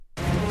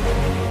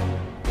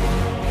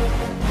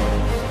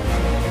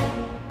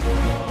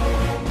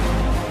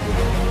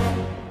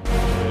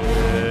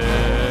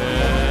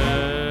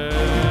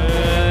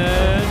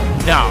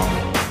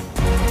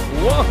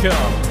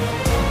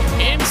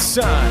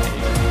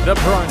inside the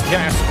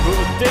broadcast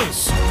booth.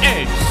 This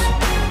is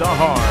the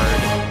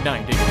Hard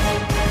 90.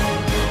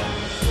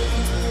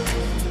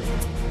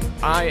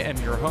 I am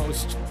your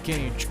host,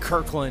 Gage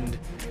Kirkland,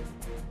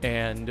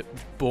 and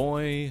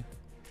boy,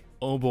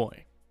 oh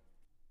boy.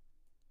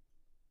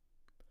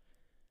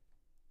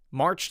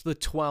 March the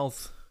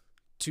 12th,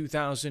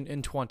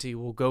 2020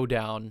 will go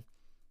down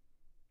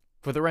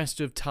for the rest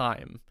of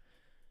time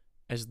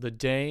as the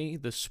day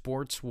the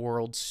sports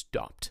world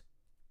stopped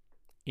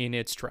in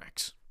its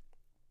tracks.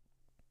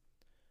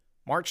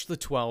 March the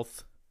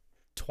 12th,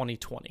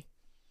 2020.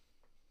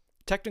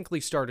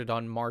 Technically started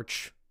on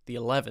March the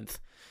 11th.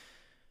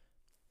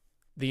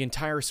 The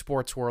entire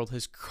sports world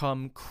has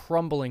come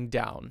crumbling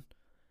down,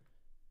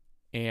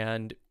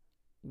 and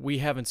we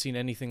haven't seen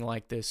anything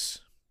like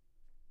this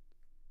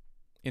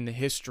in the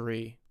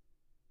history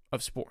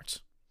of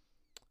sports.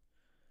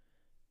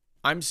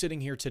 I'm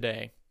sitting here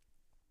today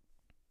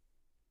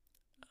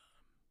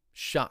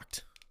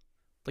shocked,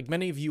 like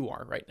many of you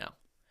are right now,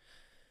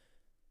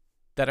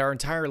 that our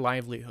entire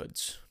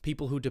livelihoods,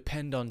 people who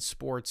depend on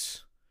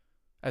sports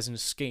as an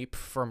escape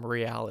from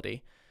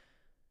reality,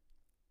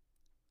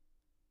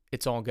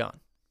 it's all gone.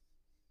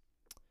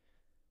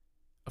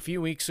 A few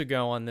weeks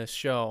ago on this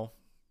show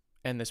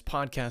and this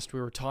podcast,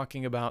 we were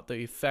talking about the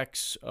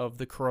effects of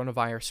the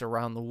coronavirus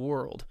around the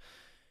world.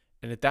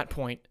 And at that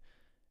point,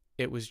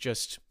 it was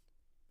just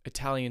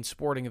Italian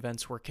sporting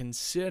events were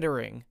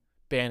considering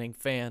banning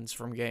fans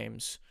from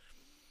games.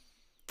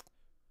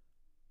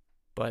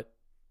 But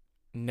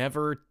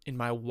never in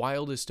my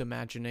wildest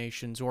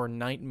imaginations or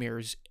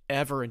nightmares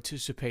ever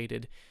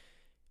anticipated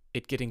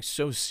it getting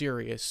so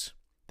serious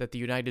that the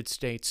United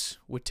States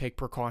would take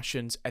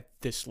precautions at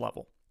this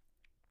level.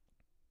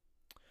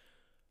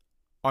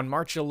 On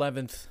March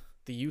 11th,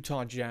 the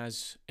Utah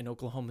Jazz and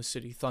Oklahoma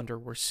City Thunder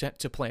were set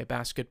to play a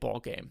basketball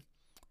game.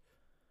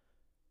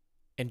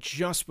 And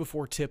just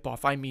before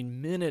tip-off, I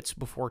mean minutes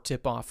before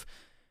tip-off,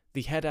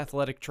 the head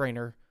athletic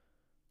trainer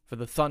for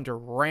the Thunder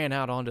ran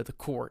out onto the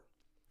court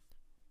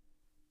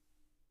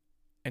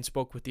and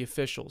spoke with the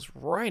officials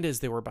right as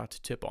they were about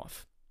to tip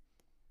off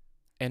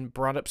and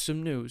brought up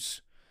some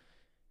news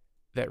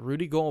that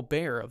Rudy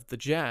Gobert of the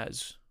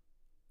Jazz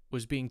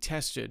was being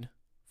tested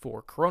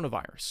for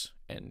coronavirus,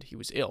 and he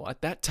was ill.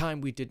 At that time,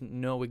 we didn't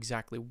know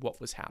exactly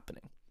what was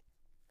happening.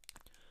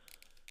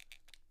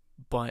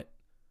 But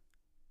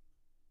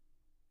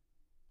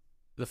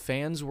the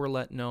fans were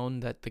let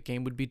known that the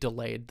game would be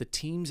delayed. The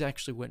teams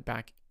actually went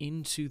back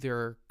into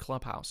their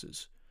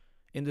clubhouses,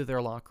 into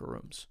their locker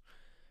rooms.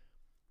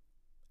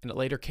 And it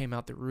later came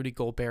out that Rudy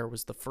Gobert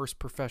was the first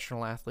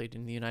professional athlete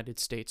in the United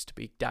States to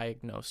be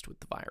diagnosed with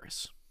the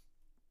virus.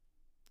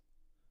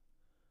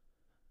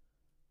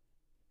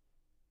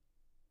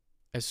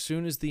 As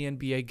soon as the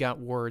NBA got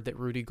word that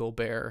Rudy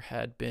Gobert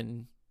had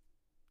been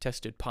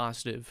tested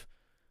positive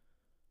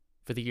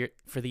for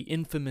the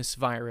infamous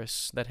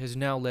virus that has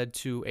now led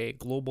to a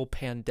global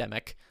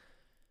pandemic,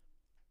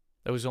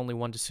 there was only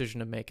one decision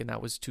to make, and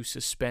that was to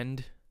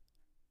suspend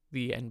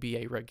the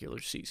NBA regular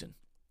season.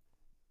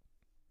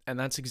 And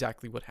that's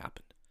exactly what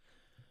happened.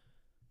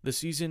 The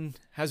season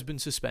has been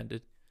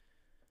suspended,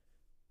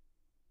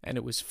 and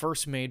it was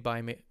first made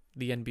by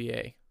the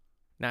NBA,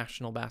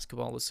 National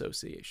Basketball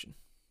Association.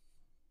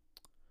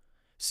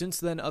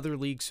 Since then, other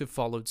leagues have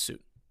followed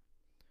suit.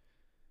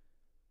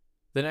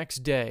 The next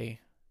day,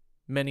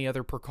 many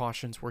other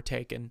precautions were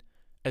taken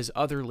as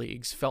other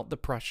leagues felt the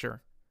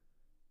pressure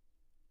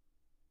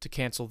to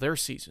cancel their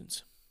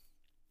seasons.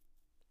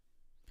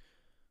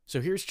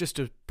 So here's just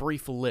a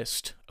brief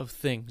list of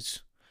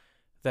things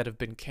that have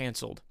been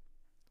canceled.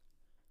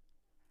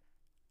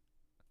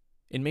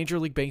 In Major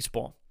League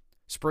Baseball,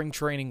 spring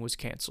training was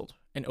canceled,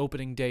 and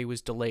opening day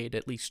was delayed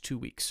at least 2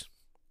 weeks.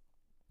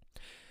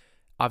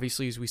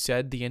 Obviously, as we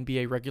said, the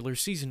NBA regular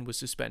season was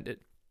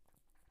suspended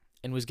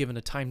and was given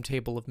a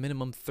timetable of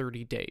minimum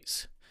 30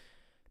 days.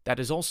 That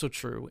is also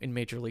true in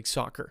Major League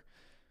Soccer.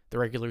 The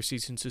regular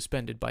season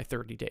suspended by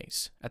 30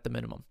 days at the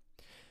minimum.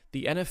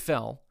 The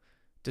NFL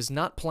does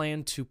not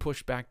plan to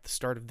push back the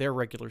start of their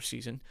regular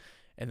season,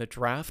 and the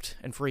draft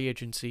and free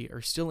agency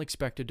are still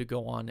expected to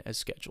go on as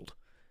scheduled.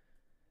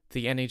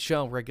 The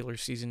NHL regular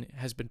season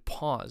has been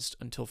paused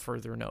until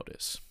further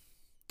notice.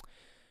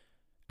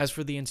 As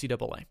for the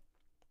NCAA,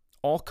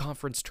 all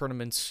conference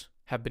tournaments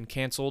have been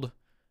canceled,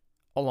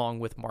 along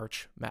with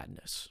March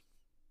Madness.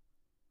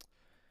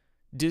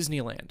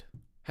 Disneyland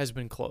has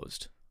been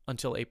closed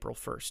until April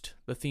 1st,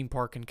 the theme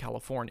park in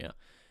California,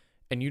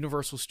 and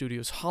Universal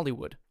Studios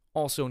Hollywood,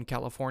 also in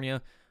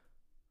California,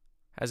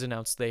 has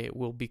announced they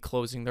will be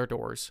closing their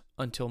doors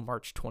until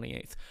March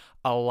 28th.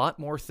 A lot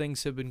more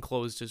things have been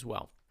closed as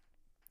well.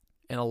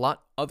 And a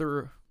lot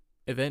other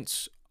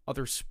events,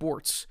 other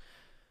sports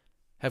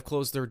have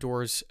closed their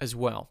doors as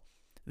well.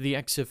 The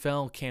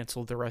XFL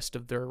canceled the rest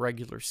of their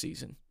regular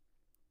season.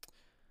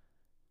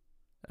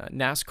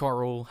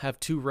 NASCAR will have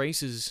 2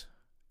 races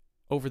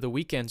over the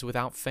weekends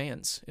without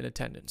fans in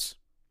attendance.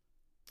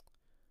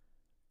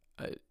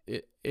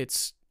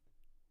 It's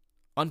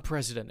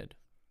unprecedented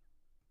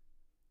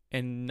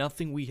and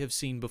nothing we have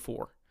seen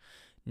before.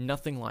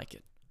 Nothing like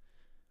it.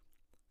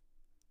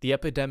 The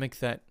epidemic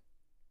that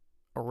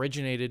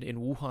originated in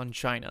Wuhan,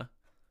 China,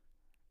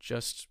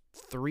 just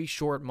 3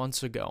 short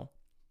months ago,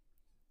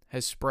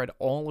 has spread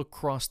all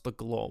across the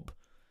globe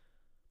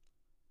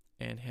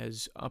and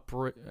has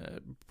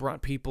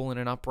brought people in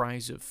an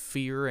uprising of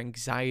fear,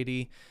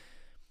 anxiety.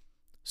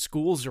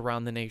 Schools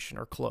around the nation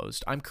are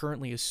closed. I'm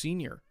currently a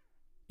senior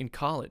in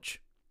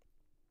college.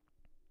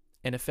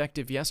 And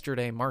effective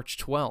yesterday, March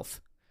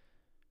 12th,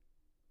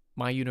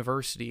 my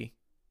university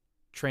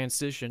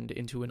transitioned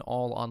into an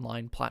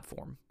all-online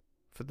platform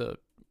for the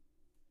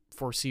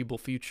foreseeable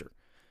future.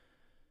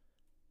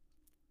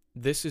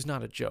 This is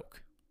not a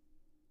joke.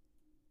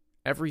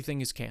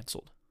 Everything is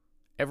canceled.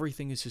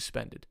 Everything is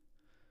suspended.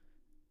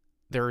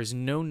 There is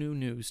no new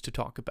news to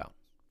talk about.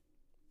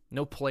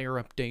 No player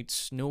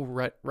updates,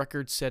 no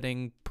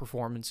record-setting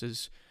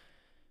performances.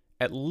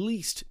 At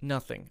least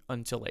nothing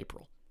until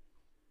April.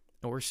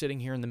 And we're sitting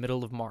here in the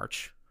middle of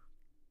March,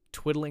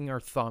 twiddling our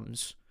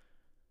thumbs,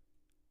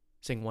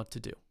 saying what to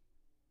do.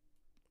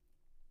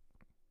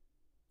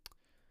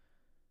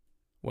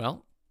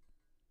 Well,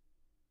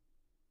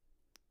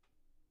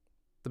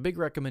 the big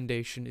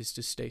recommendation is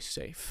to stay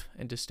safe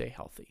and to stay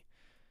healthy.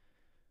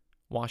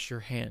 Wash your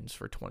hands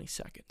for 20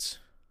 seconds.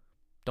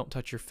 Don't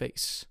touch your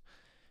face.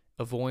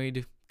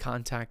 Avoid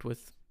contact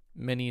with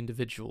many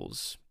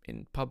individuals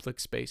in public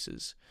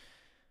spaces.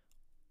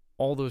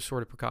 All those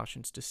sort of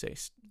precautions to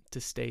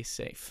stay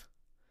safe.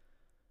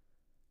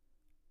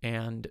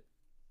 And,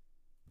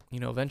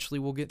 eventually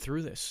we'll get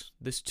through this.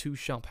 This too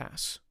shall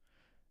pass.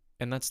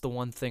 And that's the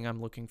one thing I'm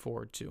looking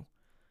forward to.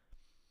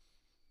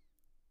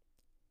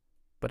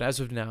 But as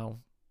of now,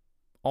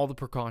 all the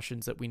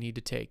precautions that we need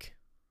to take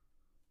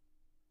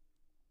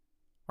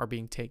are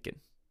being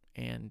taken.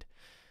 And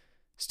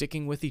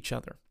sticking with each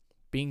other,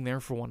 being there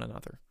for one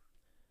another.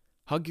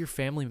 Hug your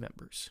family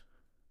members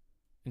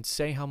and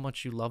say how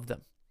much you love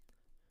them.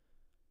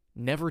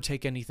 Never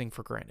take anything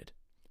for granted.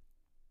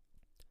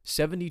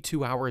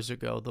 72 hours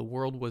ago, the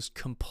world was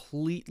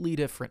completely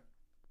different.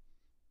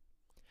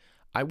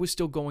 I was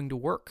still going to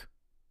work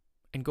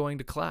and going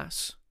to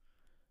class.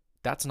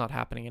 That's not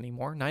happening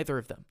anymore, neither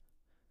of them.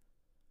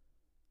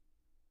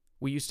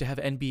 We used to have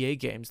NBA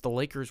games. The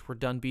Lakers were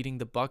done beating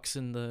the Bucks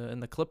and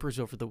the Clippers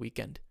over the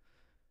weekend.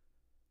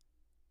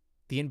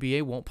 The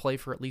NBA won't play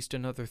for at least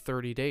another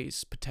 30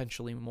 days,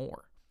 potentially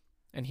more.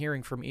 And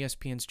hearing from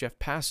ESPN's Jeff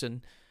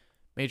Passan,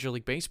 Major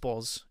League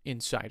Baseball's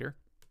insider,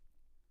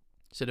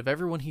 said of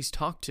everyone he's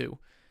talked to,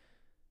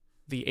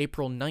 the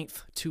April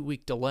 9th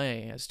 2-week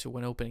delay as to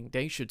when opening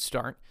day should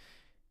start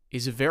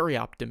is a very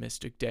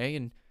optimistic day,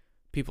 and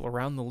people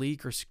around the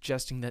league are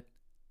suggesting that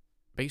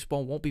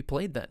baseball won't be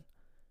played then.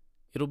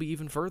 It'll be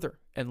even further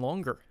and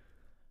longer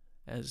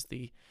as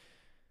the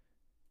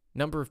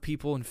number of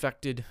people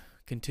infected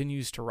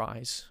continues to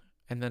rise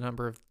and the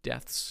number of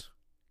deaths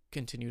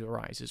continue to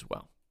rise as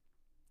well.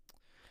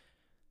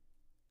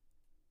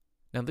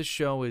 Now, this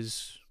show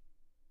is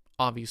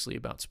obviously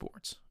about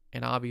sports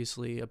and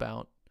obviously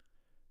about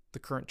the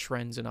current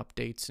trends and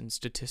updates and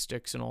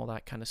statistics and all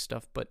that kind of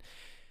stuff, but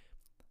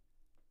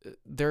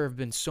there have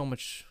been so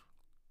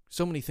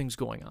many things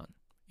going on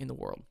in the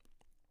world.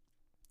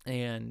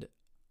 And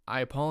I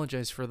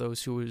apologize for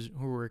those who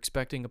were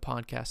expecting a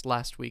podcast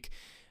last week,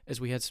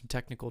 as we had some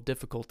technical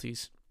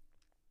difficulties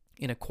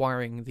in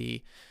acquiring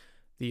the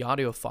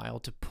audio file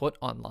to put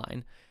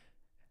online.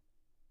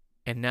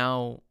 And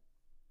now,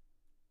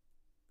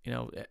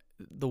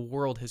 the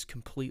world has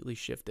completely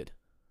shifted.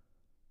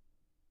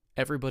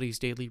 Everybody's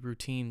daily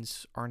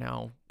routines are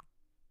now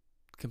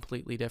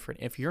completely different.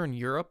 If you're in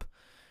Europe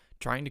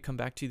trying to come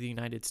back to the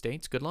United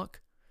States, good luck.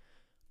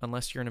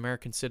 Unless you're an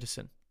American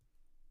citizen,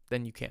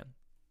 then you can.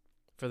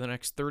 For the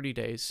next 30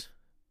 days,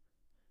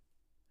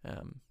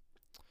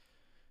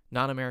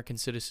 non-American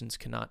citizens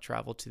cannot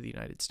travel to the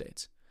United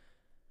States.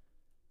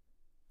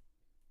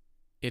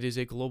 It is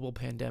a global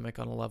pandemic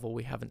on a level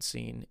we haven't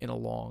seen in a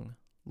long,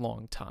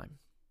 long time.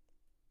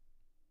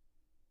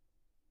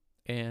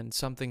 And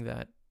something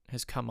that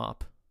has come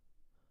up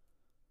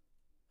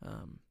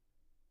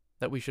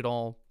that we should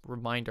all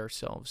remind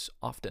ourselves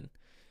often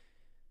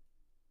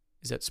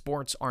is that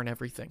sports aren't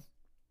everything.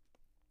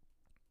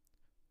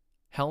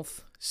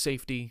 Health,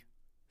 safety,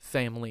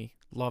 family,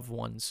 loved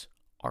ones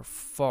are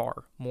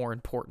far more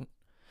important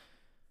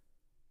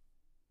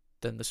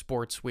than the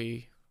sports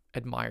we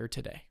admire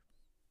today.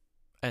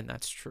 And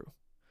that's true.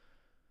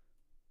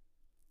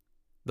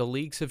 The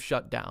leagues have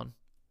shut down.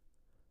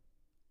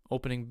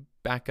 Opening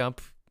back up,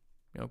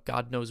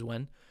 God knows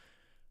when.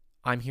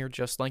 I'm here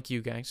just like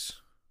you guys,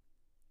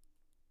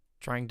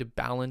 trying to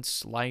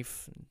balance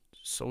life and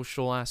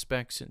social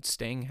aspects and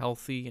staying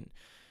healthy and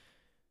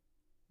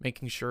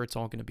making sure it's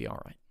all going to be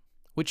all right,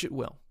 which it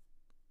will.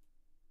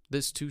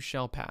 This too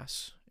shall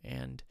pass,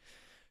 and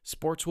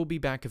sports will be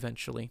back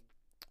eventually.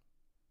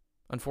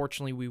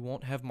 Unfortunately, we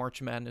won't have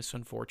March Madness,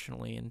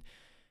 and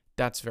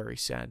that's very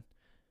sad.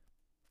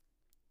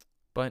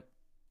 But,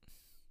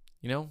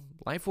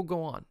 life will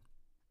go on,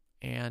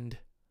 and,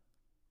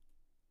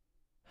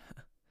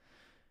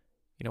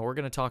 we're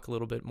going to talk a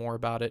little bit more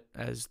about it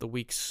as the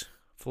weeks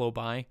flow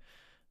by.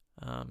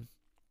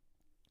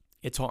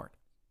 It's hard.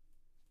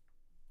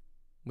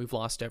 We've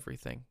lost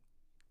everything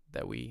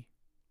that we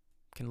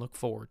can look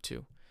forward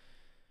to.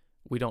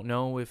 We don't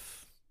know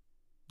if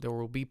there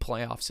will be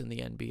playoffs in the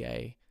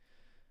NBA.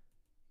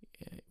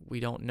 We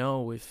don't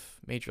know if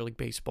Major League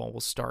Baseball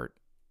will start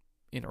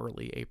in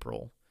early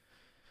April.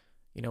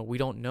 We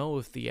don't know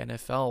if the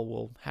NFL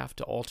will have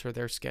to alter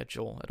their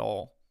schedule at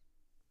all.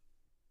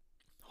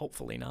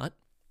 Hopefully not.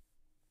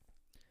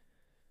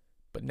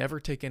 But never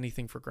take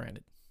anything for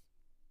granted.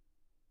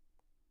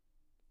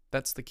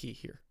 That's the key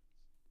here.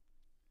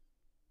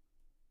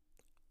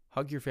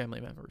 Hug your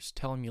family members.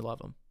 Tell them you love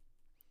them.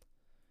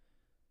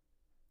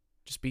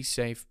 Just be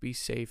safe,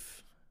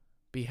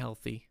 be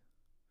healthy,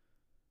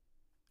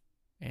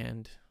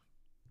 and,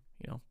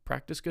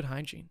 practice good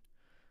hygiene.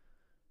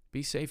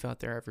 Be safe out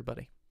there,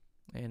 everybody.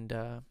 And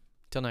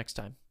till next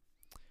time,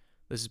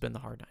 this has been The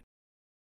Hard 9.